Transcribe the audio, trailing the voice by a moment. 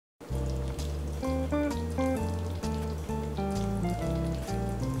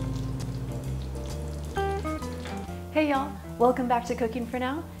Hey y'all, welcome back to Cooking for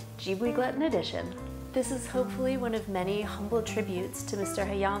Now, Ghibli Glutton edition. This is hopefully one of many humble tributes to Mr.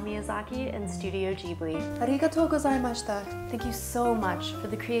 Hayao Miyazaki and Studio Ghibli. Arigatou gozaimashita. Thank you so much for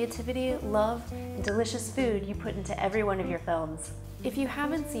the creativity, love, and delicious food you put into every one of your films. If you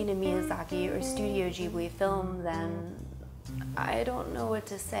haven't seen a Miyazaki or Studio Ghibli film, then I don't know what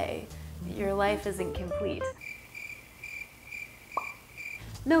to say. Your life isn't complete.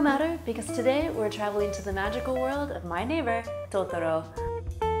 No matter, because today we're traveling to the magical world of my neighbor, Totoro.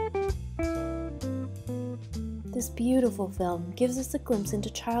 This beautiful film gives us a glimpse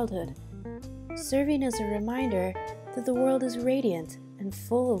into childhood, serving as a reminder that the world is radiant and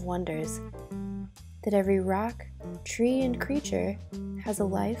full of wonders, that every rock, tree, and creature has a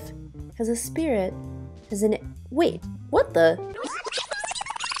life, has a spirit, has an— wait, what the?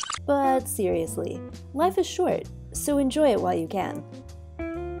 But seriously, life is short, so enjoy it while you can.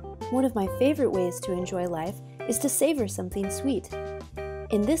 One of my favorite ways to enjoy life is to savor something sweet.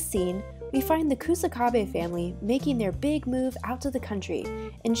 In this scene, we find the Kusakabe family making their big move out to the country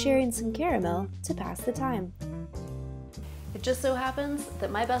and sharing some caramel to pass the time. It just so happens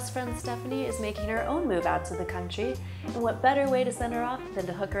that my best friend Stephanie is making her own move out to the country, and what better way to send her off than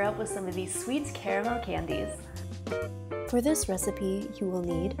to hook her up with some of these sweet caramel candies. For this recipe, you will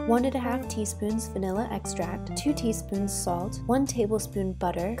need 1½ teaspoons vanilla extract, 2 teaspoons salt, 1 tablespoon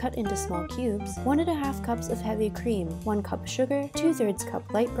butter cut into small cubes, 1½ cups of heavy cream, 1 cup sugar, 2/3 cup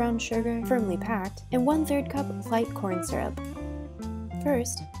light brown sugar firmly packed, and 1/3 cup light corn syrup.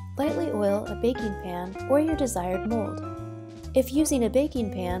 First, lightly oil a baking pan or your desired mold. If using a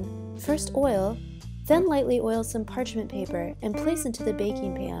baking pan, first oil, then lightly oil some parchment paper and place into the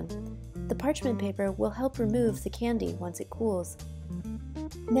baking pan. The parchment paper will help remove the candy once it cools.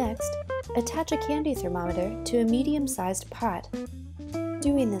 Next, attach a candy thermometer to a medium-sized pot.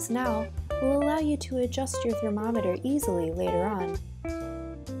 Doing this now will allow you to adjust your thermometer easily later on.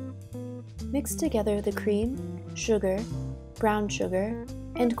 Mix together the cream, sugar, brown sugar,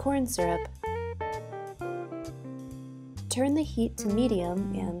 and corn syrup. Turn the heat to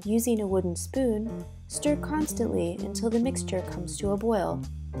medium and, using a wooden spoon, stir constantly until the mixture comes to a boil.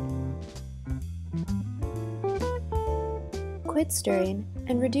 Quit stirring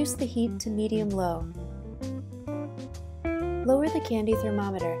and reduce the heat to medium-low. Lower the candy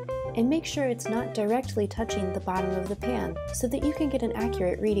thermometer and make sure it's not directly touching the bottom of the pan so that you can get an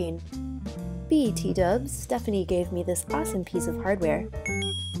accurate reading. BT-dubs, Stephanie gave me this awesome piece of hardware.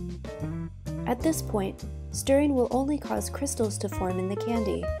 At this point, stirring will only cause crystals to form in the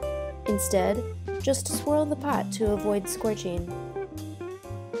candy. Instead, just swirl the pot to avoid scorching.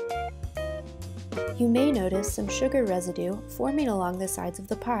 You may notice some sugar residue forming along the sides of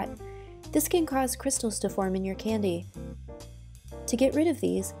the pot. This can cause crystals to form in your candy. To get rid of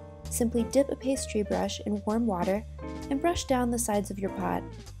these, simply dip a pastry brush in warm water and brush down the sides of your pot.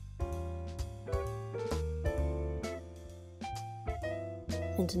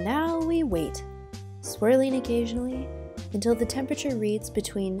 And now we wait, swirling occasionally until the temperature reads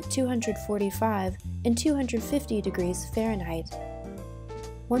between 245 and 250 degrees Fahrenheit.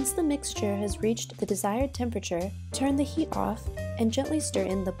 Once the mixture has reached the desired temperature, turn the heat off and gently stir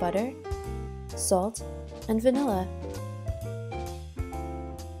in the butter, salt, and vanilla.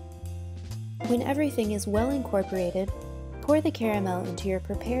 When everything is well incorporated, pour the caramel into your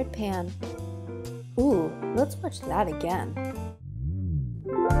prepared pan. Ooh, let's watch that again.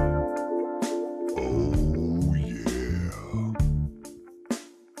 Oh yeah.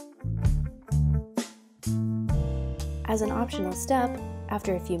 As an optional step,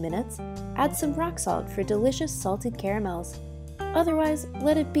 after a few minutes, add some rock salt for delicious salted caramels. Otherwise,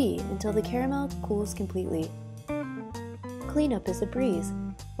 let it be until the caramel cools completely. Cleanup is a breeze.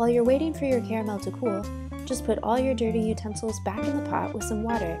 While you're waiting for your caramel to cool, just put all your dirty utensils back in the pot with some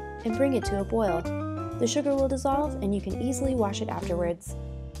water and bring it to a boil. The sugar will dissolve and you can easily wash it afterwards.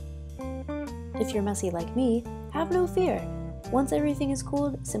 If you're messy like me, have no fear. Once everything is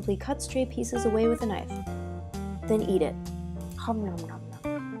cooled, simply cut stray pieces away with a knife. Then eat it. Hum nom nom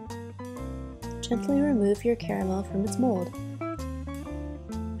nom. Gently remove your caramel from its mold.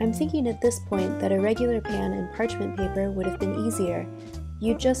 I'm thinking at this point that a regular pan and parchment paper would have been easier.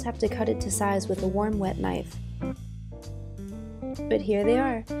 You'd just have to cut it to size with a warm, wet knife. But here they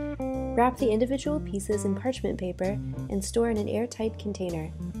are. Wrap the individual pieces in parchment paper and store in an airtight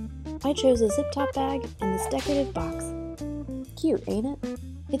container. I chose a zip-top bag and this decorative box. Cute, ain't it?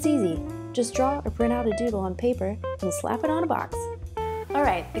 It's easy. Just draw or print out a doodle on paper and slap it on a box.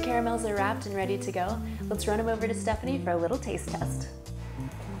 Alright, the caramels are wrapped and ready to go. Let's run them over to Stephanie for a little taste test.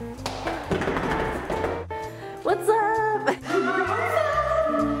 What's up?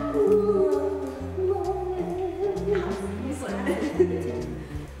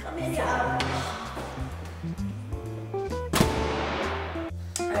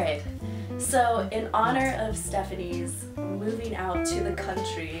 Alright, so in honor of Stephanie's moving out to the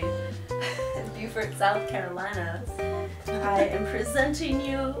country in Beaufort, South Carolina, I am presenting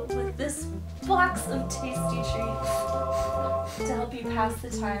you with this box of tasty treats to help you pass the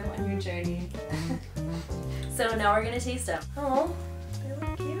time on your journey. So now we're gonna taste them. Oh, they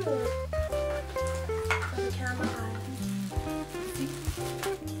look cute. The camera eye.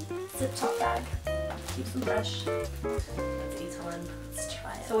 Zip top bag. Keeps them fresh. Let's eat one. Let's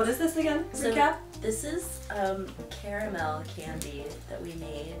try it. So what is this again? So Recap? this is caramel candy that we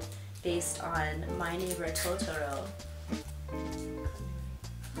made based on My Neighbor Totoro.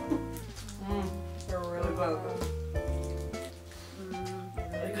 They're really good.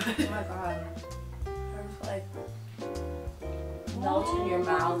 Really good. Oh my god. They're like melt in your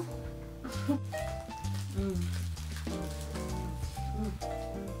mouth.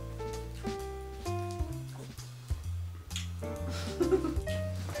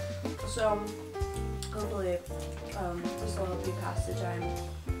 So hopefully this will help you pass the time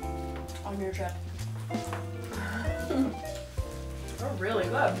on your trip. They're really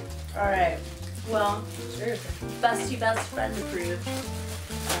good. Alright, well, seriously, best friend approved.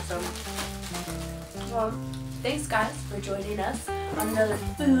 Awesome. Well, thanks guys for joining us on another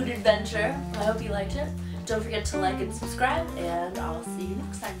food adventure. I hope you liked it. Don't forget to like and subscribe, and I'll see you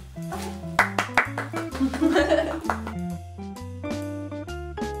next time. Bye.